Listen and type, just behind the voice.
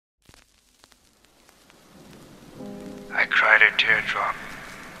I cried a teardrop,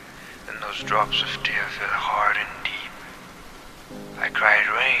 then those drops of tear fell hard and deep. I cried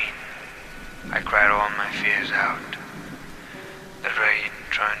rain, I cried all my fears out. The rain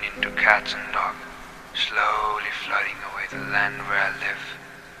turned into cats and dogs, slowly flooding away the land where I live.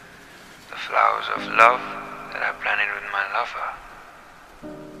 The flowers of love that I planted with my lover,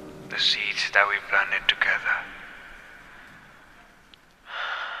 the seeds that we planted together.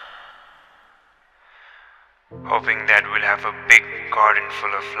 Hoping that we'll have a big garden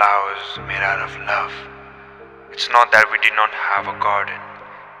full of flowers made out of love. It's not that we did not have a garden.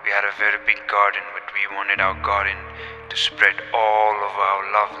 We had a very big garden, but we wanted our garden to spread all over our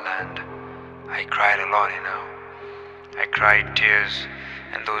love land. I cried a lot, I cried tears,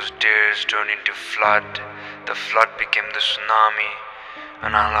 and those tears turned into flood. The flood became the tsunami,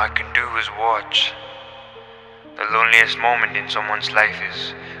 and all I could do was watch. The loneliest moment in someone's life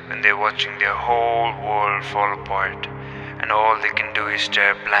is when they're watching their whole world fall apart, and all they can do is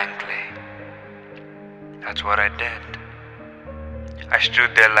stare blankly. That's what I did. I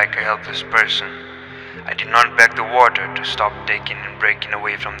stood there like a helpless person. I did not beg the water to stop taking and breaking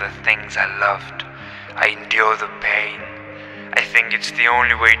away from the things I loved. I endured the pain. I think it's the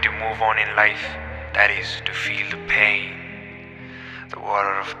only way to move on in life, that is, to feel the pain. The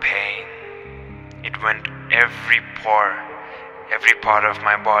water of pain. It went every part of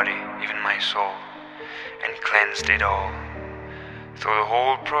my body, even my soul, and cleansed it all. Through the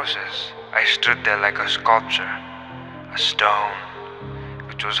whole process, I stood there like a sculpture, a stone,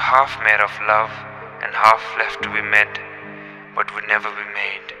 which was half made of love and half left to be made, but would never be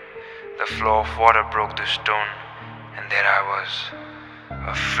made. The flow of water broke the stone, and there I was,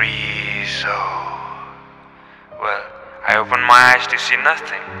 a free soul. Well, I opened my eyes to see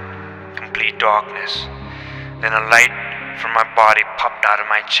nothing, complete darkness. Then a light from my body popped out of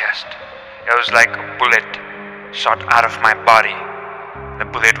my chest. It was like a bullet shot out of my body. The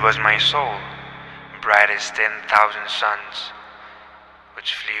bullet was my soul, bright as 10,000 suns,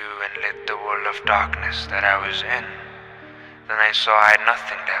 which flew and lit the world of darkness that I was in. Then I saw I had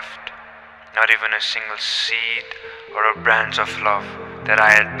nothing left, not even a single seed or a branch of love that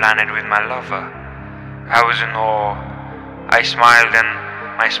I had planted with my lover. I was in awe. I smiled, and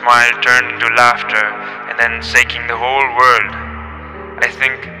my smile turned into laughter, and then shaking the whole world. I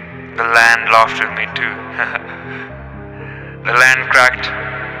think the land laughed with me too. The land cracked,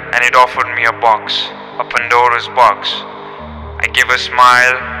 and it offered me a box, a Pandora's box. I gave a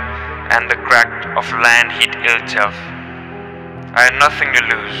smile, and the crack of land hit itself. I had nothing to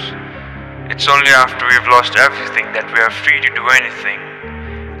lose. It's only after we've lost everything that we are free to do anything.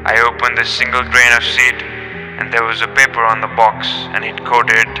 I opened a single grain of seed, and there was a paper on the box, and it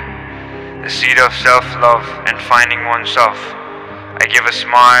quoted, "The seed of self-love and finding oneself." I gave a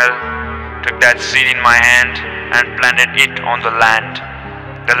smile, took that seed in my hand, and planted it on the land.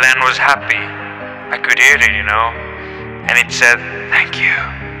 The land was happy. I could hear it, and it said, "Thank you."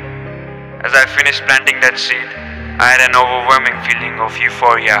 As I finished planting that seed, I had an overwhelming feeling of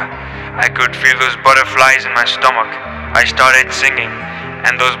euphoria. I could feel those butterflies in my stomach. I started singing,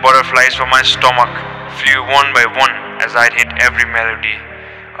 and those butterflies from my stomach flew one by one as I'd hit every melody.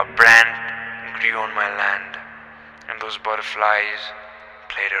 A brand grew on my land, and those butterflies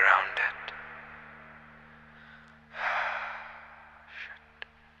played around it.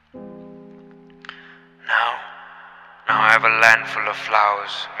 Now I have a land full of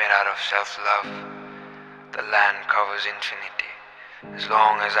flowers made out of self-love. The land covers infinity. As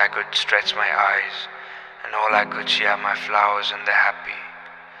long as I could stretch my eyes, and all I could see are my flowers and the happy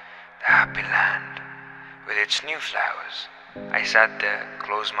land with its new flowers. I sat there,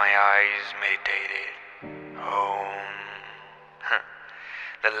 closed my eyes, meditated. Home.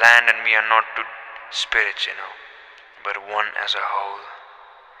 The land and me are not two spirits, but one as a whole.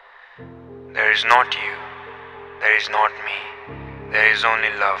 There is not you. There is not me. There is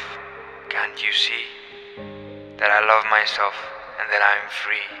only love. Can't you see? That I love myself and that I am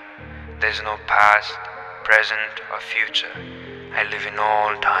free. There's no past, present or future. I live in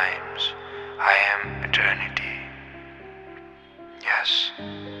all times. I am eternity. Yes.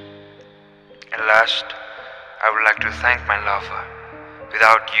 At last, I would like to thank my lover.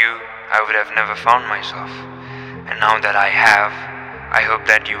 Without you, I would have never found myself. And now that I have, I hope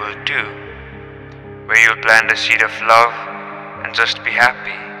that you will too. Where you'll plant the seed of love and just be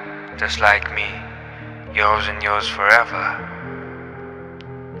happy, just like me, yours and yours forever.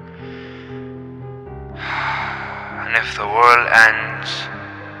 And if the world ends,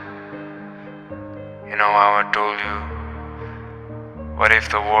 how I told you, what if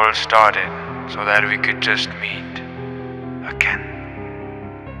the world started so that we could just meet again?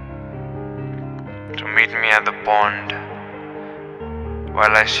 So meet me at the pond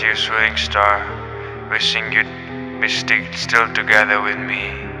while I see a shooting star, wishing you'd be still together with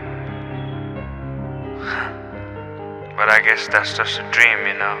me. But I guess that's just a dream,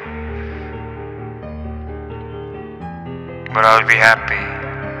 you know. But I'll be happy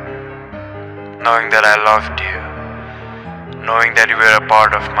knowing that I loved you, knowing that you were a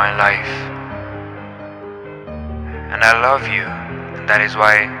part of my life. And I love you, and that is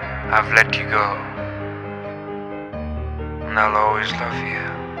why I've let you go. And I'll always love you.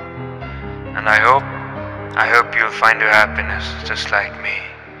 And I hope you'll find your happiness just like me,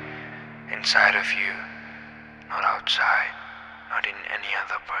 inside of you, not outside, not in any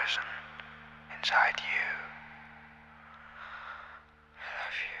other person, inside you.